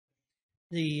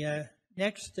The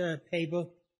next paper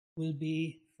will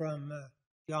be from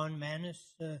John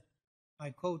MANES, my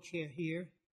co-chair here.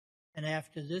 And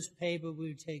after this paper,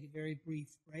 we'll take a very brief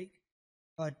break.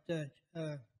 But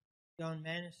John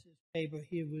MANES' paper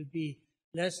here will be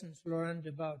Lessons Learned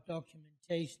about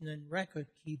Documentation and Record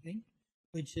Keeping,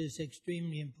 which is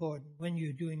extremely important when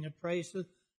you're doing appraisal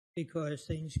because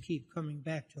things keep coming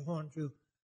back to haunt you.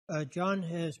 John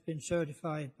has been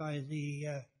certified by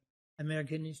the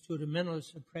American Institute of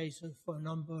Minerals Appraisal for a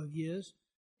number of years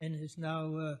and is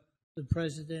now the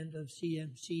president of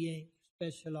CMC Inc,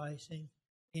 specializing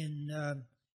in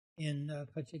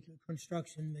particular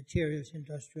construction materials,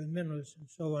 industrial minerals, and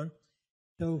so on.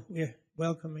 So we're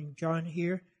welcoming John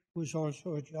here, who is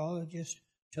also a geologist,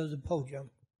 to the podium.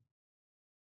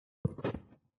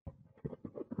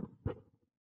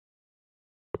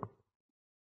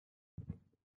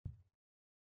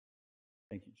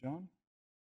 Thank you, John.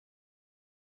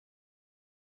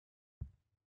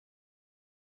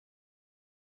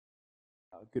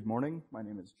 Good morning. My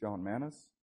name is John MANES.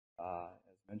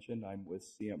 As mentioned, I'm with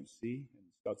CMC in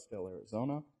Scottsdale,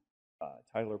 Arizona.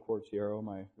 Tyler Quartiero,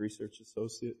 my research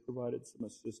associate, provided some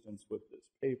assistance with this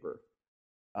paper.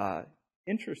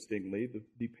 Interestingly,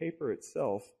 the paper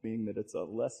itself, being that it's a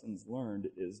lessons learned,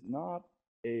 is not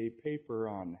a paper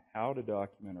on how to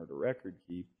document or to record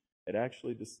keep. It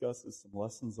actually discusses some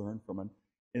lessons learned from an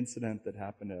incident that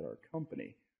happened at our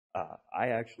company. I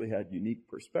actually had unique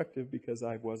perspective because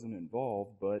I wasn't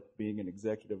involved, but being an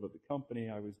executive of the company,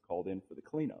 I was called in for the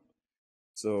cleanup.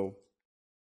 So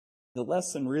the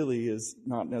lesson really is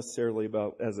not necessarily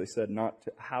about, as I said, not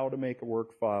how to make a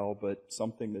work file, but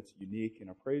something that's unique and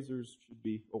appraisers should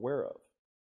be aware of.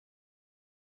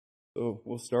 So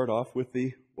we'll start off with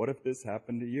the, what if this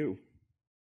happened to you?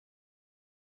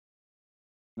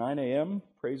 9 a.m.,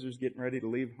 appraisers getting ready to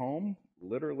leave home,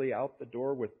 literally out the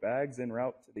door with bags en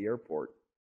route to the airport.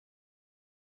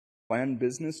 Planned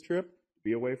business trip,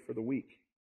 be away for the week.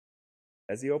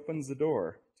 As he opens the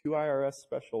door, 2 IRS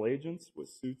special agents with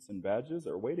suits and badges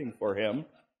are waiting for him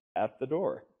at the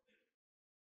door.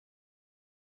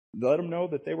 Let him know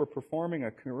that they were performing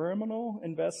a criminal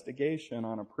investigation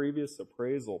on a previous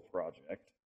appraisal project.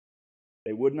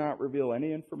 They would not reveal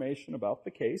any information about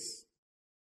the case.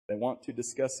 They want to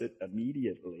discuss it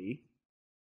immediately.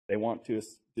 They want to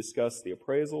discuss the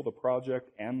appraisal, the project,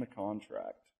 and the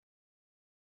contract.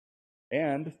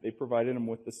 And they provided him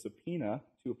with the subpoena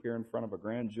to appear in front of a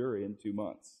grand jury in 2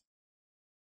 months.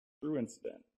 True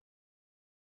incident.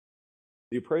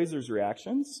 The appraiser's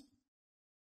reactions,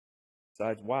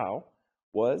 besides wow,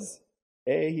 was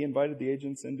A, he invited the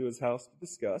agents into his house to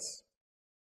discuss.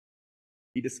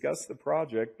 He discussed the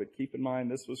project, but keep in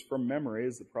mind this was from memory,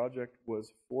 as the project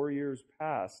was 4 years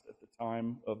past at the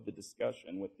time of the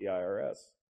discussion with the IRS.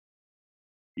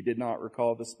 He did not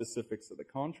recall the specifics of the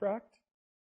contract,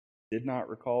 did not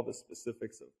recall the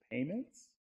specifics of payments.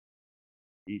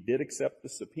 He did accept the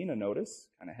subpoena notice,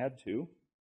 kind of had to.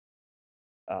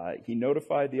 He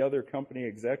notified the other company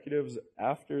executives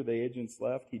after the agents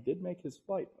left. He did make his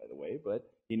flight, by the way,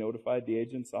 but he notified the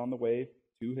agents on the way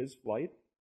to his flight.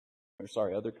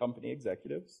 Other company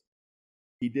executives.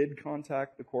 He did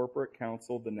contact the corporate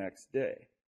counsel the next day.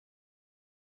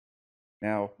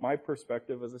 Now, my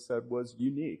perspective, as I said, was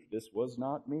unique. This was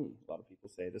not me. A lot of people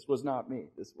say, this was not me.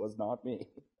 This was not me.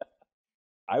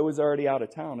 I was already out of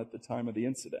town at the time of the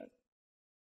incident.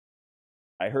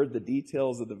 I heard the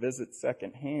details of the visit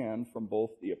secondhand from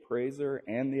both the appraiser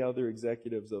and the other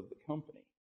executives of the company.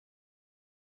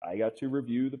 I got to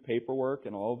review the paperwork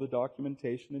and all the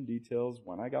documentation and details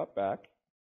when I got back.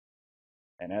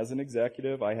 And as an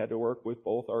executive, I had to work with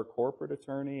both our corporate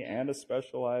attorney and a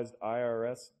specialized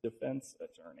IRS defense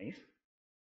attorney.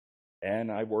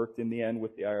 And I worked in the end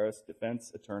with the IRS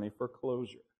defense attorney for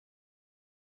closure.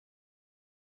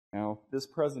 Now, this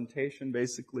presentation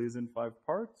basically is in 5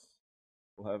 parts.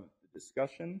 We'll have the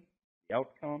discussion, the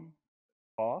outcome,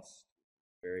 the cost,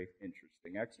 very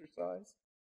interesting exercise,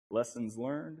 lessons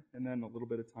learned, and then a little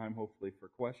bit of time, hopefully, for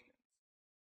questions.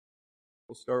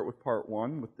 We'll start with part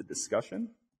 1 with the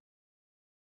discussion.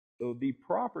 So the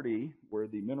property where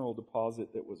the mineral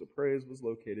deposit that was appraised was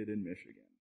located in Michigan.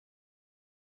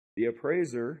 The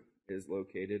appraiser is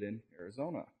located in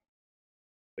Arizona.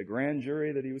 The grand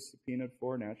jury that he was subpoenaed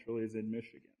for naturally is in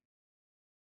Michigan.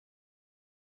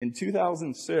 In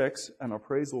 2006, an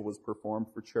appraisal was performed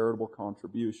for charitable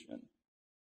contribution.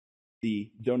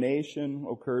 The donation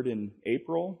occurred in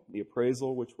April. The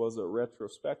appraisal, which was a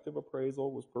retrospective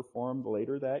appraisal, was performed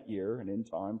later that year and in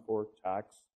time for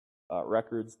tax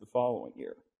records the following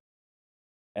year.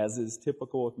 As is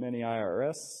typical with many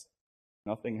IRS,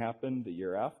 nothing happened the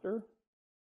year after.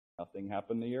 Nothing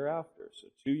happened the year after. So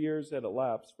 2 years had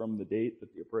elapsed from the date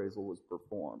that the appraisal was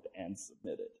performed and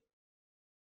submitted.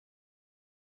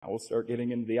 Now we'll start getting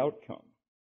into the outcome.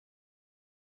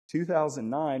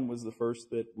 2009 was the first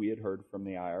that we had heard from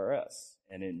the IRS.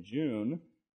 And in June,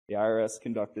 the IRS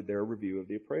conducted their review of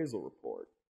the appraisal report.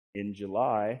 In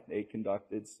July, they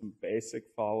conducted some basic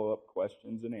follow-up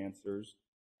questions and answers.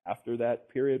 After that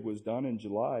period was done in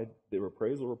July, the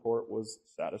appraisal report was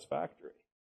satisfactory.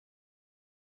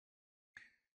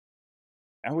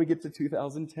 Now we get to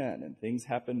 2010, and things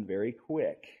happen very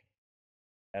quick.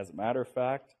 As a matter of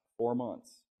fact, 4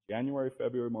 months. January,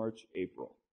 February, March,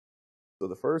 April. So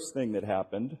the first thing that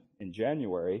happened in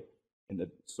January, in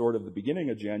the sort of the beginning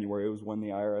of January, was when the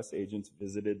IRS agents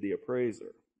visited the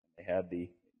appraiser. They had the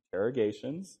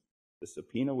interrogations. The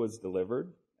subpoena was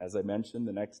delivered. As I mentioned,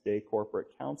 the next day,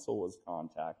 corporate counsel was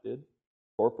contacted.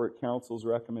 Corporate counsel's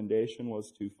recommendation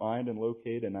was to find and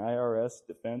locate an IRS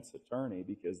defense attorney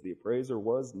because the appraiser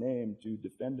was named to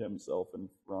defend himself in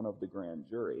front of the grand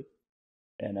jury.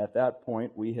 And at that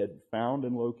point, we had found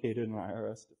and located an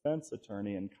IRS defense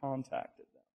attorney and contacted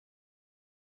them.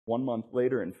 1 month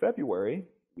later in February,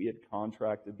 we had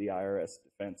contracted the IRS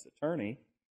defense attorney,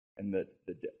 and the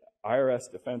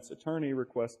IRS defense attorney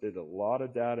requested a lot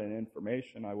of data and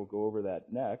information. I will go over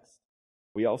that next.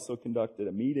 We also conducted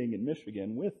a meeting in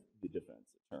Michigan with the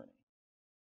defense attorney.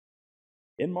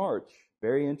 In March,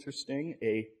 very interesting,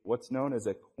 what's known as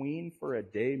a queen for a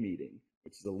day meeting,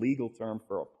 which is a legal term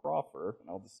for a proffer, and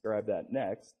I'll describe that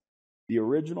next. The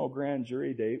original grand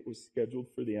jury date was scheduled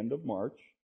for the end of March,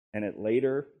 and it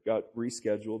later got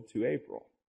rescheduled to April.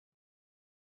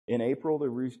 In April,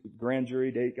 the grand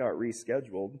jury date got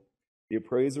rescheduled. The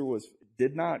appraiser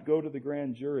did not go to the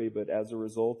grand jury, but as a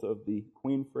result of the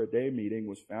queen for a day meeting,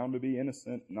 was found to be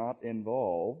innocent, not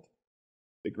involved.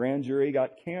 The grand jury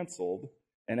got canceled,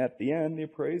 and at the end, the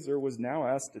appraiser was now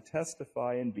asked to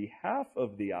testify in behalf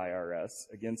of the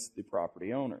IRS against the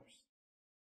property owners.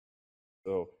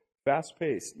 So,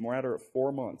 fast-paced, matter of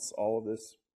 4 months, all of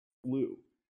this flew.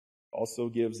 Also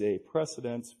gives a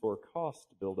precedence for cost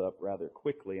to build up rather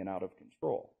quickly and out of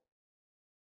control.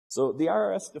 So the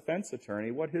IRS defense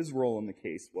attorney, what his role in the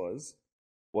case was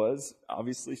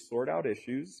obviously sort out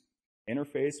issues,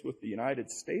 interface with the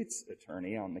United States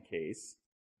attorney on the case,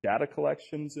 data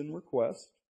collections and requests,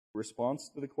 response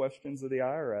to the questions of the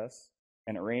IRS,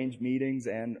 and arrange meetings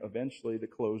and eventually the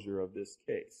closure of this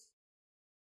case.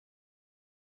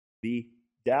 The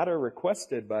data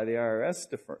requested by the IRS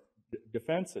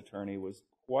defense attorney was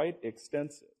quite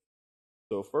extensive.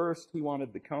 So first, he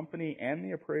wanted the company and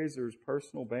the appraiser's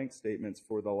personal bank statements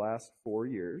for the last 4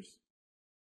 years.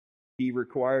 He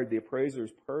required the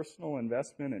appraiser's personal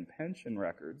investment and pension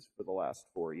records for the last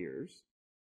 4 years,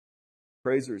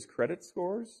 appraiser's credit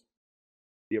scores,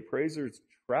 the appraiser's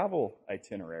travel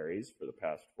itineraries for the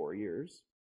past 4 years,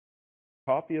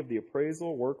 copy of the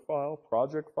appraisal, work file,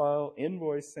 project file,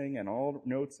 invoicing, and all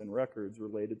notes and records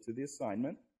related to the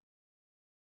assignment.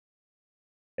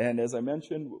 And as I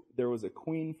mentioned, there was a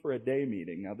queen for a day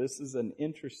meeting. Now this is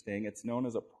it's known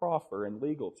as a proffer in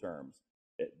legal terms.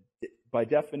 By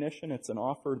definition, it's an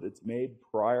offer that's made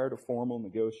prior to formal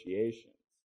negotiations.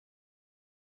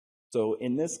 So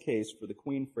in this case, for the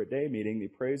queen for a day meeting, the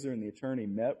appraiser and the attorney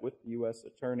met with the U.S.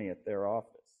 attorney at their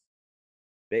office.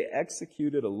 They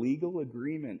executed a legal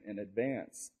agreement in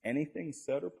advance. Anything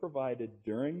said or provided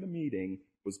during the meeting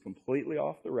was completely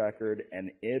off the record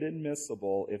and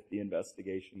inadmissible if the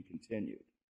investigation continued.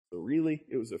 So really,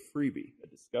 it was a freebie, a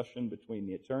discussion between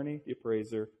the attorney, the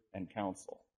appraiser, and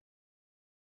counsel.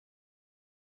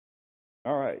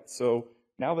 All right, so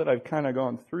now that I've kind of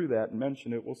gone through that and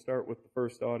mentioned it, we'll start with the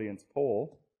first audience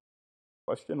poll.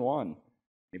 Question 1.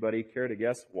 Anybody care to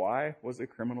guess why was a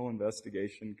criminal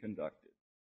investigation conducted?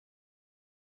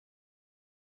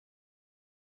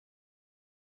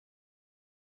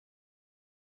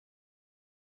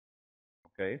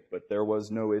 Okay, but there was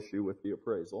no issue with the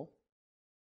appraisal.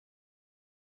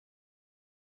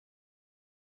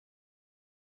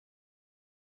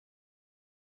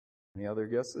 Any other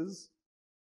guesses?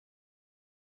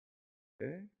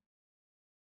 Okay.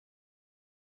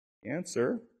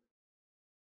 Answer: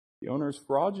 the owners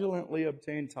fraudulently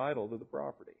obtained title to the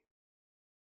property.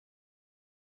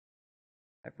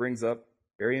 That brings up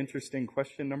very interesting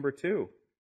question number 2.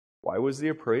 Why was the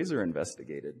appraiser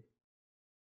investigated?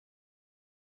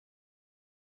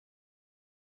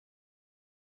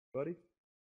 Buddy? If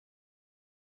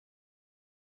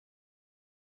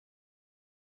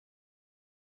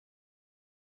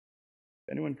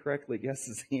anyone correctly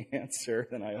guesses the answer,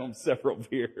 then I owe him several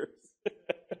beers.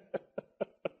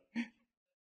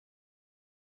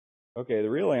 Okay, the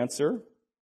real answer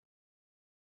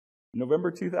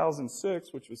November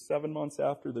 2006, which was 7 months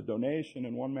after the donation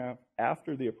and 1 month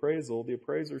after the appraisal, the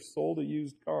appraiser sold a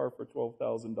used car for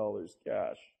 $12,000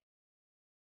 cash.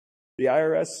 The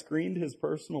IRS screened his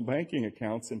personal banking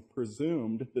accounts and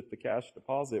presumed that the cash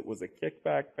deposit was a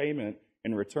kickback payment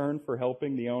in return for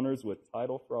helping the owners with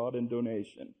title fraud and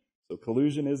donation. So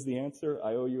collusion is the answer.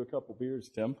 I owe you a couple beers,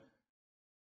 Tim.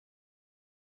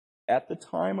 At the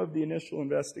time of the initial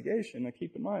investigation, now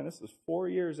keep in mind, this was 4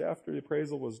 years after the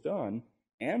appraisal was done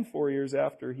and 4 years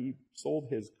after he sold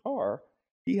his car,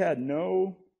 he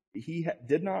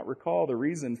did not recall the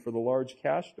reason for the large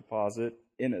cash deposit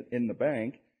in the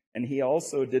bank, and he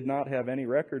also did not have any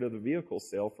record of the vehicle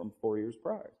sale from 4 years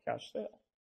prior, cash sale.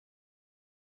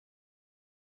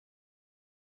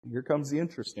 Here comes the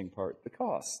interesting part, the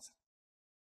cost.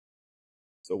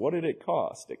 So what did it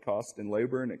cost? It cost in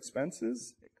labor and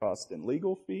expenses, it cost in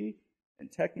legal fee,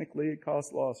 and technically it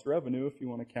cost lost revenue if you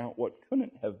want to count what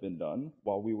couldn't have been done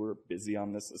while we were busy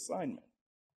on this assignment.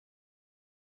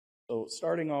 So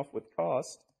starting off with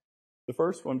cost, the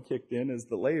first one kicked in is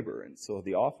the labor. And so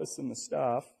the office and the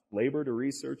staff labor to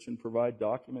research and provide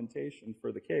documentation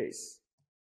for the case.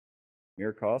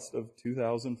 Mere cost of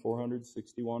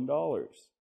 $2,461.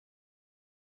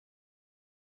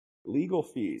 Legal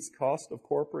fees, cost of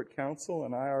corporate counsel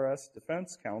and IRS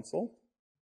defense counsel,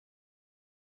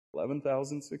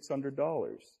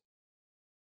 $11,600.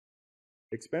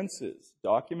 Expenses,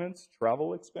 documents,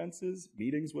 travel expenses,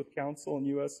 meetings with counsel and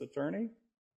U.S. attorney,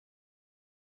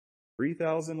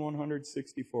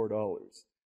 $3,164.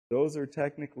 Those are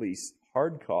technically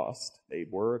hard costs. They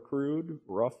were accrued,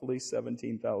 roughly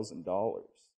 $17,000.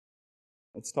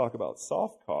 Let's talk about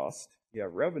soft cost. You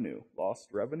have revenue, lost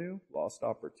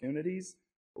opportunities,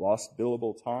 lost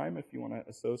billable time, if you want to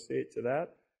associate to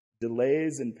that,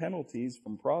 delays and penalties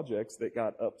from projects that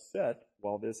got upset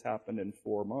while this happened in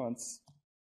 4 months,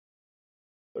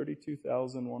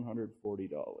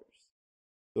 $32,140.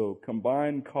 So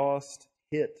combined cost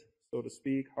hit, so to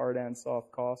speak, hard and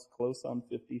soft cost, close on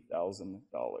 $50,000.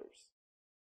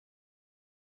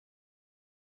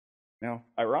 Now,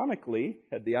 ironically,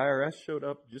 had the IRS showed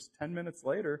up just 10 minutes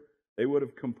later, they would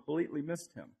have completely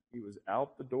missed him. He was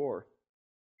out the door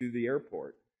to the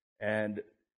airport. And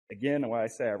again, why I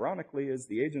say ironically is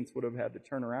the agents would have had to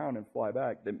turn around and fly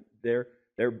back. Their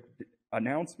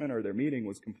announcement or their meeting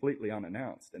was completely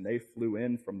unannounced, and they flew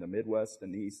in from the Midwest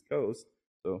and the East Coast.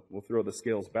 So we'll throw the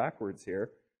scales backwards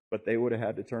here, but they would have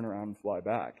had to turn around and fly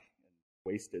back.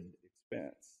 Wasted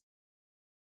expense.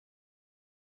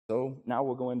 So now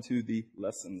we'll go into the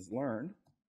lessons learned.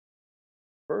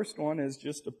 First one is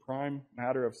just a prime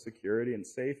matter of security and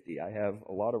safety. I have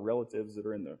a lot of relatives that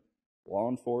are in the law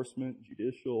enforcement,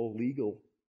 judicial, legal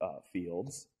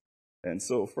fields. And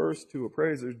so first, to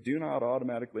appraisers, do not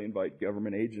automatically invite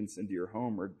government agents into your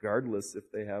home, regardless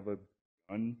if they have a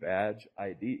gun badge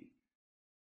ID.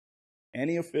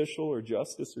 Any official or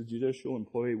justice or judicial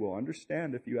employee will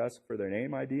understand if you ask for their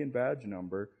name, ID, and badge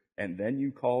number, and then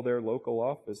you call their local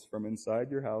office from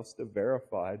inside your house to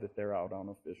verify that they're out on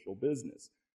official business.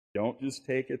 Don't just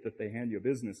take it that they hand you a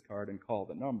business card and call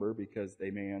the number, because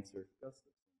they may answer, justice.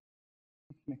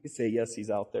 They say, yes, he's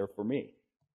out there for me.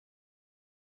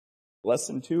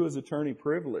 Lesson 2 is attorney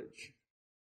privilege.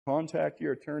 Contact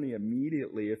your attorney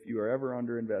immediately if you are ever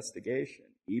under investigation,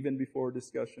 even before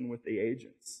discussion with the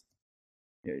agents.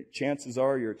 Chances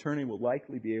are your attorney will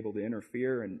likely be able to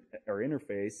interfere or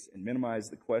interface and minimize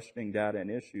the questioning data and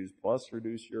issues, plus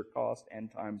reduce your cost and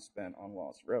time spent on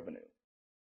lost revenue.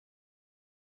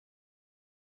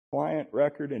 Client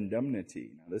record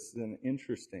indemnity. Now, this is an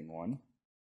interesting one.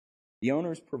 The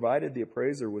owners provided the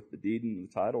appraiser with the deed and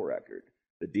the title record.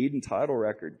 The deed and title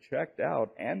record checked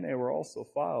out, and they were also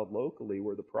filed locally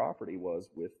where the property was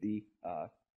with the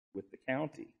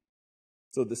county.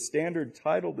 So the standard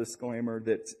title disclaimer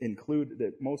that's included,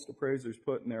 that most appraisers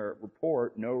put in their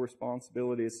report, no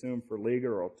responsibility assumed for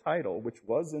legal or title, which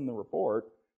was in the report,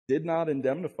 did not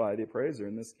indemnify the appraiser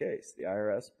in this case. The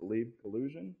IRS believed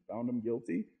collusion, found him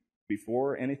guilty.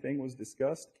 Before anything was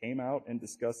discussed, came out and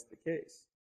discussed the case.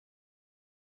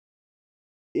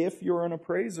 If you're an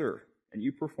appraiser and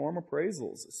you perform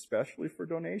appraisals, especially for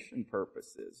donation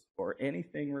purposes or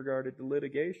anything regarded to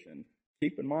litigation,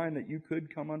 keep in mind that you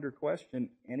could come under question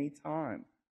anytime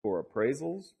for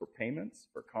appraisals, for payments,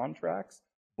 for contracts,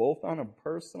 both on a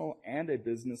personal and a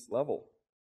business level.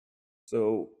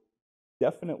 So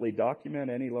definitely document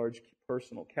any large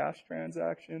personal cash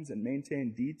transactions and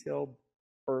maintain detailed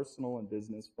personal and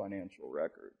business financial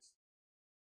records.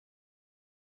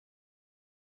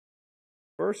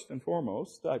 first and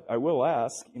foremost, I will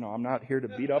ask, I'm not here to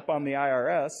beat up on the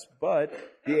IRS, but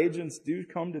the agents do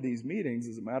come to these meetings.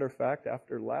 As a matter of fact,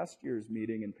 after last year's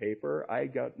meeting in paper, I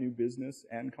got new business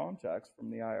and contacts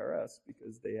from the IRS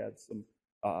because they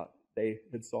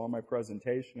had saw my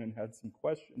presentation and had some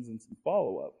questions and some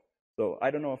follow-up. So I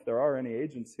don't know if there are any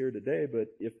agents here today, but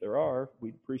if there are,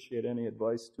 we'd appreciate any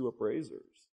advice to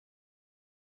appraisers.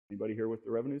 Anybody here with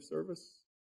the Revenue Service?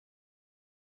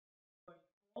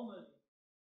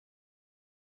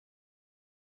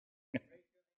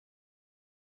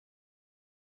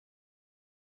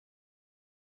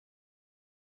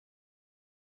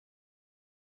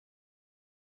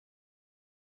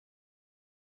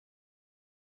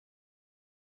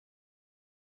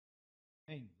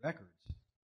 Records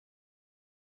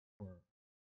or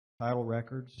title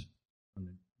records from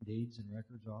the Deeds and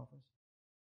Records Office?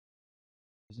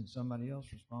 Isn't somebody else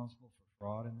responsible for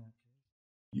fraud in that case?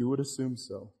 You would assume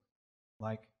so.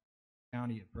 Like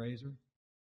county appraiser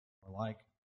or like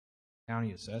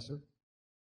county assessor?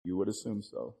 You would assume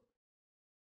so.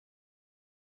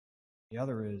 The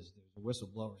other is there's a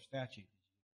whistleblower statute.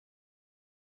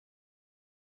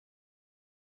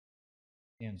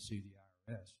 You can sue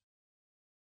the IRS.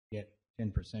 Get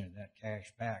 10% of that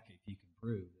cash back if you can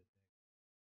prove that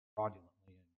they fraudulently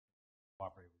and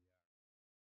cooperate with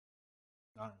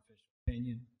the IRS. Not an official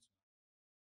opinion. It's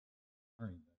not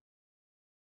attorney,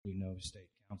 but we know state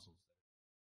councils.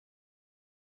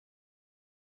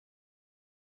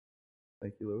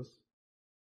 Thank you, Louis.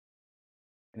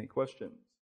 Any questions?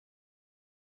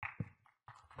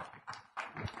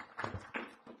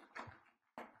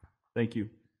 Thank you.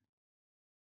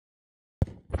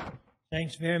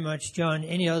 Thanks very much, John.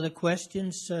 Any other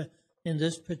questions in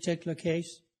this particular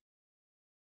case?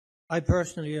 I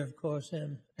personally, of course,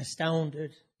 am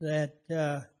astounded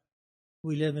that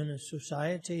we live in a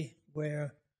society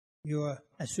where you're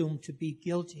assumed to be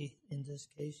guilty in this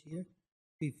case here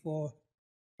before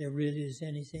there really is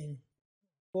anything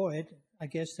for it. I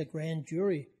guess the grand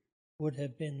jury would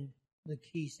have been the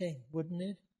key thing, wouldn't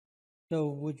it? So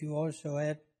would you also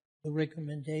add the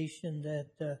recommendation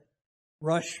that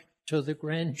rush to the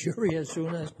grand jury as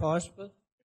soon as possible?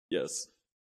 Yes.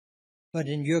 But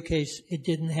in your case, it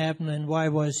didn't happen, and why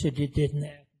was it didn't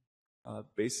happen?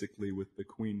 Basically, with the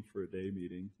Queen for a Day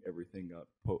meeting, everything got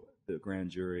the grand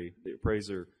jury, the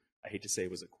appraiser, I hate to say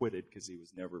was acquitted because he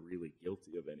was never really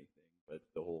guilty of anything, but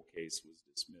the whole case was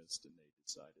dismissed and they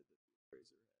decided that the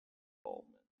appraiser had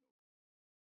involvement.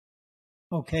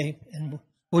 Okay, and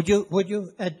would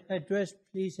you address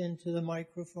please into the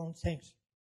microphone? Thanks.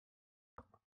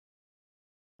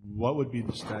 What would be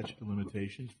the statute of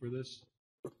limitations for this?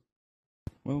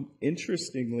 Well,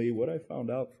 interestingly, what I found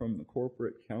out from the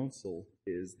corporate counsel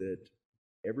is that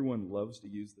everyone loves to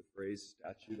use the phrase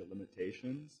statute of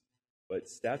limitations, but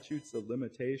statutes of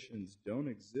limitations don't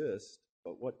exist.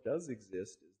 But what does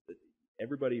exist is that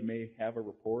everybody may have a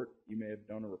report. You may have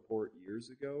done a report years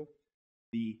ago.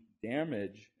 The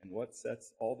damage and what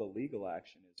sets all the legal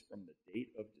action is from the date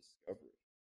of discovery.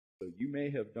 So you may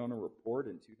have done a report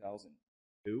in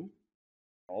 2002.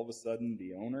 All of a sudden,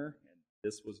 the owner, and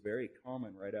this was very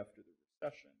common right after the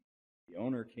recession, the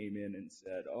owner came in and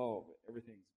said, oh,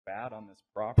 everything's bad on this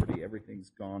property,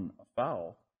 everything's gone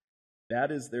afoul.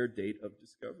 That is their date of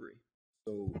discovery.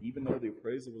 So even though the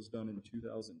appraisal was done in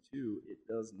 2002,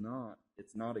 it's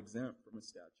not exempt from a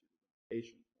statute of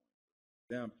limitation. It's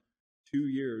exempt 2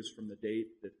 years from the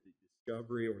date that the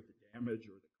discovery or the damage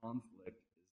or the conflict is.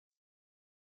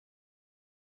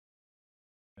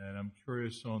 And I'm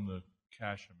curious on the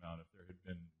cash amount, if there had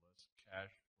been less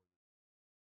cash.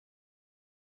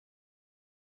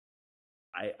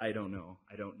 I don't know.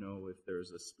 I don't know if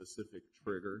there's a specific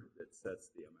trigger that sets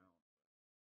the amount.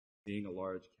 Being a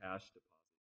large cash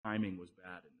deposit, timing was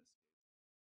bad in this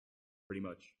case. Pretty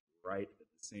much right at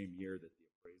the same year that the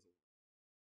appraisal was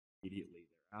immediately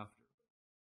thereafter,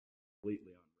 but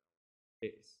completely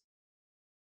unrelated case.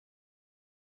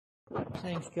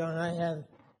 Thanks, John. I have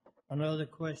another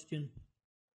question.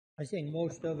 I think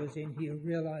most of us in here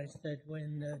realize that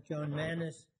when John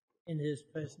MANES in his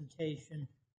presentation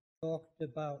talked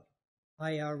about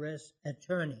IRS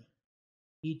attorney,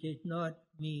 he did not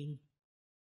mean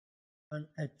an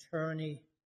attorney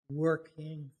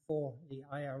working for the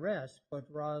IRS, but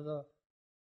rather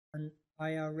an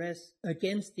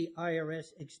against the IRS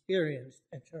experienced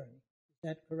attorney. Is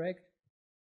that correct?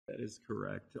 That is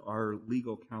correct. Our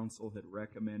legal counsel had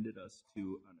recommended us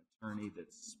to an attorney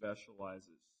that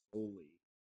specializes solely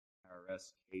in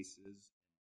IRS cases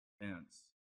and defense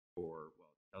for,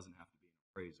 well, it doesn't have to be an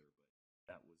appraiser,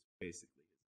 but that was basically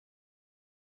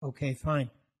his. Okay, fine.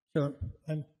 So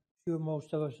I'm sure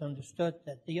most of us understood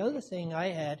that. The other thing I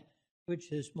had,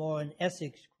 which is more an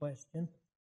ethics question,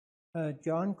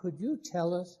 John, could you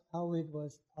tell us how it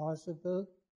was possible,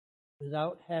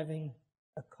 without having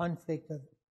a conflict of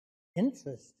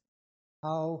interest,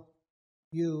 how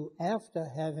you, after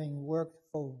having worked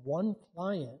for one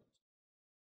client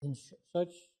in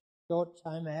such short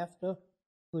time after,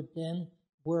 could then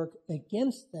work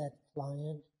against that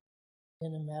client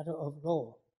in a matter of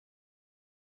law?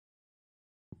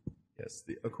 Yes,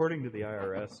 according to the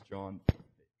IRS, John,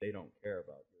 they don't care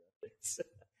about your ethics.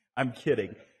 I'm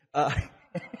kidding.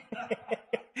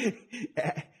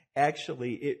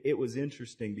 Actually, it was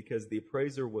interesting because the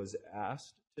appraiser was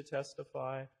asked to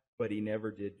testify, but he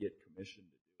never did get commissioned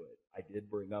to do it. I did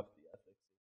bring up the ethics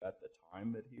at the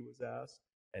time that he was asked,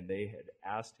 and they had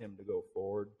asked him to go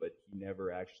forward, but he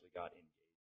never actually got engaged.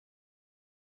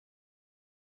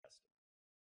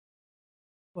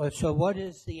 Well, so what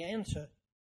is the answer?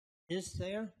 Is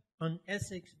there an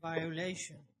ethics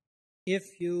violation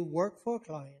if you work for a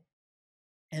client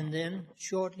and then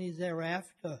shortly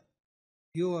thereafter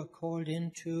you are called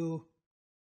into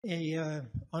an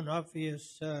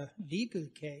obvious legal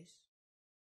case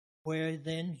where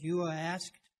then you are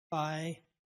asked by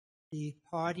the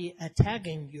party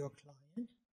attacking your client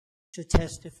to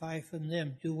testify from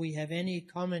them? Do we have any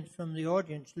comment from the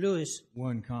audience? Louis?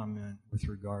 One comment with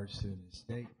regards to an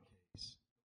estate case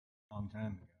a long time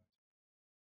ago.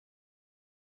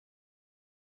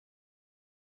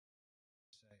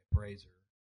 Say appraiser,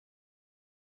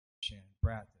 Shannon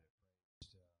Pratt, that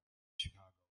appraised Chicago.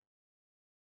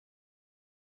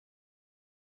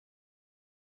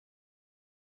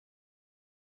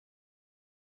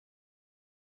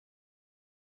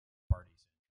 Parties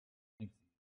in, I think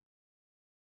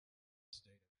the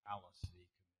state of Alice, the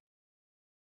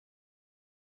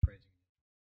appraising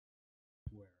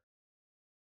where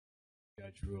the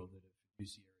judge ruled that a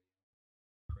fiduciary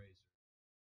appraiser,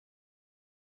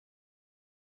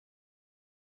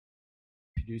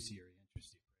 fiduciary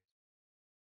interest appraiser,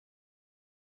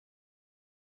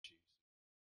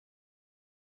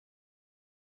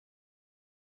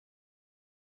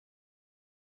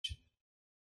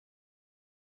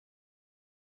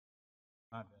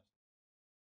 my best.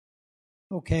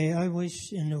 Okay, I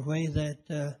wish in a way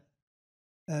that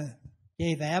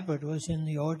Dave Abbott was in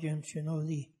the audience, you know,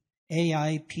 the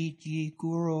AIPG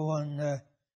guru on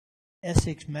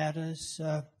ethics matters.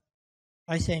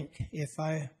 I think if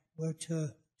I were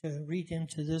to read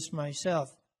into this myself,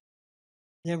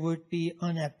 there would be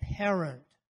an apparent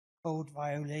code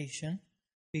violation,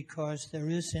 because there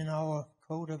is in our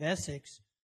code of ethics,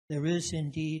 there is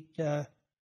indeed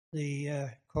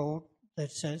the code that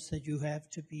says that you have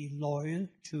to be loyal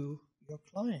to your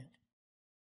client.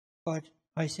 But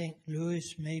I think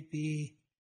Louis may be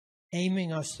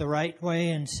aiming us the right way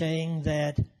and saying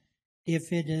that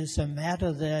if it is a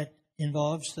matter that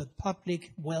involves the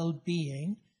public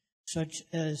well-being, such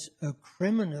as a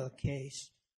criminal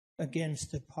case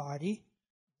against the party,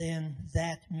 then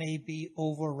that may be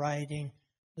overriding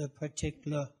the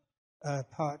particular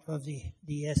part of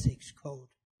the ethics code.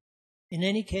 In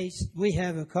any case, we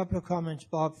have a couple of comments.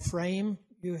 Bob Frame,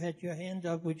 you had your hand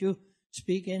up. Would you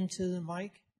speak into the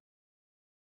mic?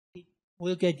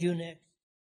 We'll get you next.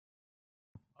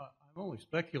 I'm only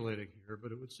speculating here,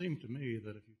 but it would seem to me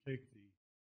that if you take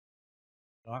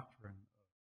the doctrine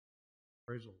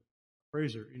of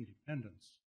appraiser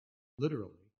independence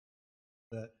literally,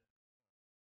 that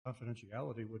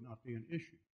confidentiality would not be an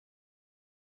issue.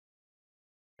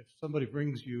 If somebody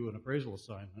brings you an appraisal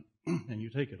assignment and you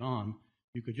take it on,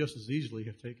 you could just as easily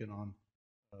have taken on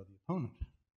the opponent.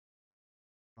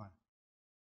 Fine.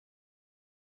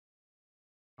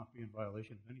 Not be in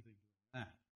violation of anything doing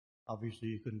that. Obviously,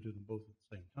 you couldn't do them both at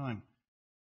the same time.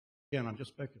 Again, I'm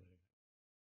just speculating.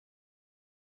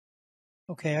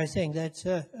 Okay, I think that's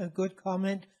a good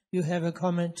comment. You have a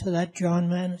comment to that, John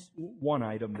Mannes? One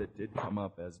item that did come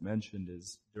up, as mentioned,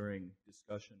 is during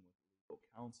discussion with legal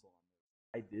counsel,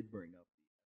 I did bring up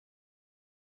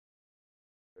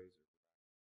the appraiser,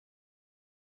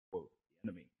 quote, the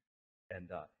enemy. And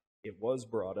it was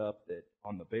brought up that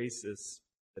on the basis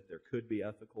that there could be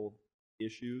ethical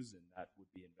issues, and that would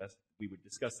be we would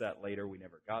discuss that later. We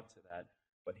never got to that.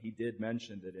 But he did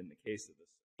mention that in the case of the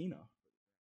subpoena for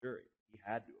the jury, he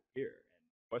had to appear.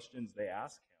 And questions they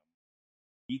ask him,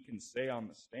 he can say on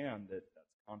the stand that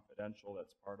that's confidential,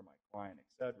 that's part of my client,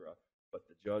 etc. But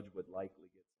the judge would likely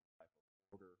get some type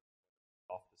of order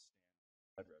off the stand,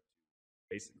 etc., to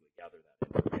basically gather that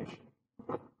information.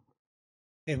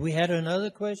 Okay, we had another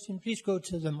question. Please go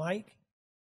to the mic.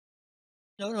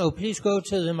 No, please go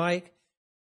to the mic.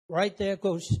 Right there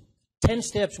goes 10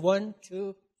 steps. 1,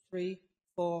 2, 3,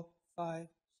 4, 5,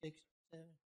 6, 7,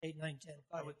 8, 9, 10.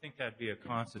 I would think that'd be a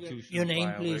constitutional Your name,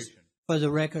 violation. please, for the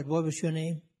record. What was your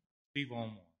name? Steve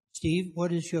Olmore. Steve,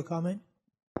 what is your comment?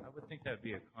 I would think that'd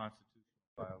be a constitutional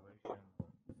violation,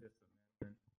 Fifth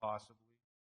Amendment, possibly.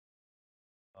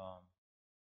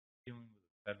 Dealing with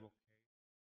a federal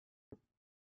case,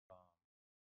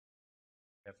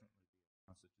 definitely be a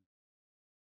constitutional.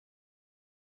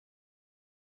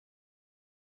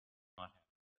 Not happen.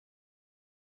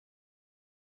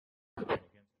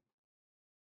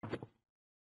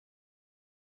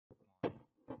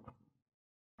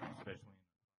 Especially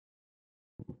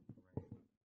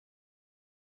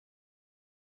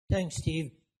Thanks,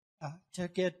 Steve. To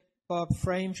get Bob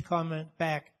Frame's comment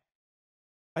back,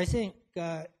 I think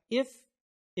if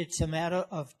it's a matter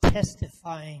of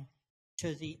testifying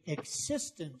to the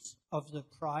existence of the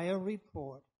prior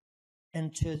report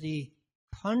and to the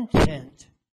content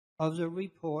of the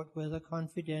report, whether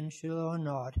confidential or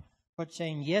not, but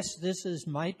saying, yes, this is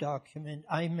my document,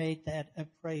 I made that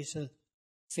appraisal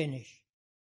finish,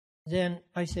 then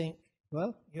I think,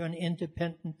 well, you're an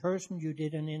independent person, you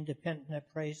did an independent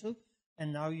appraisal,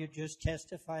 and now you just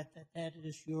testified that that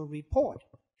is your report,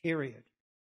 period.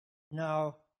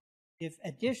 Now, if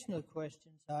additional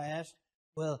questions are asked,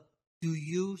 well, do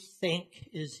you think,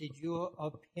 is it your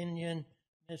opinion,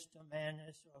 Mr.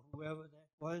 Manes, or whoever that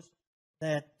was,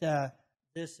 that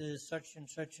this is such and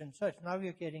such and such? Now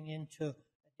you're getting into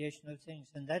additional things,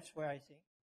 and that's where I think,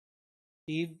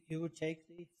 Steve, you would take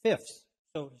the fifth,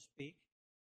 so to speak.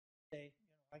 Say,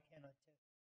 I cannot test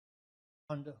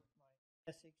under my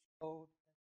ethics code.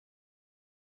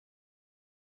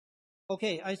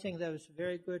 Okay, I think that was a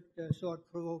very good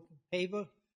thought-provoking paper.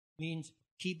 Means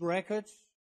keep records,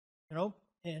 and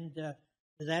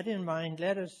with that in mind,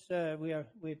 let us,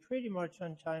 we're pretty much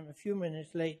on time, a few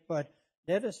minutes late, but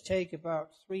let us take about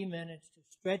 3 minutes to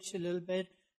stretch a little bit,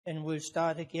 and we'll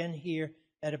start again here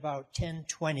at about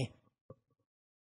 10:20.